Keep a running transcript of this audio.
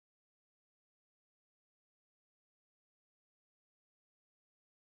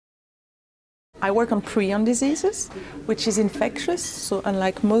I work on prion diseases, which is infectious, so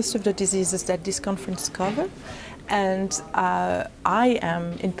unlike most of the diseases that this conference covers. And I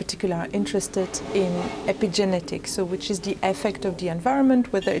am, in particular, interested in epigenetics, so which is the effect of the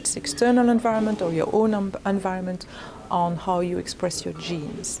environment, whether it's external environment or your own environment, on how you express your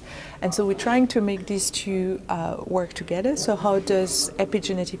genes. And so we're trying to make these two work together. So how does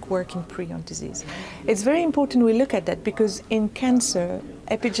epigenetic work in prion disease? It's very important we look at that because in cancer,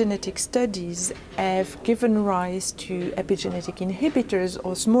 epigenetic studies have given rise to epigenetic inhibitors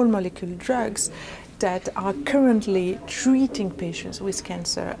or small molecule drugs that are currently treating patients with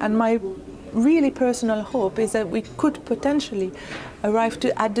cancer. And my really personal hope is that we could potentially arrive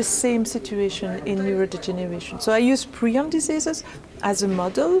at the same situation in neurodegeneration. So I use prion diseases as a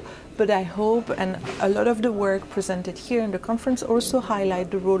model, but I hope, and a lot of the work presented here in the conference also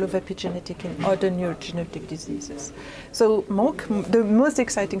highlight the role of epigenetic in other neurodegenerative diseases. So the most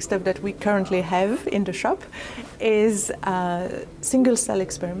exciting stuff that we currently have in the shop is a single cell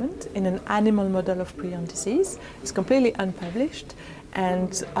experiment in an animal model of prion disease. It's completely unpublished.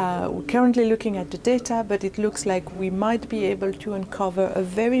 And we're currently looking at the data, but it looks like we might be able to uncover a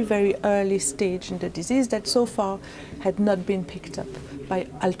very, very early stage in the disease that so far had not been picked up by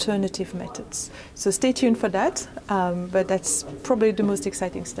alternative methods. So stay tuned for that, but that's probably the most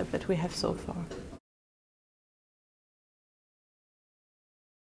exciting stuff that we have so far.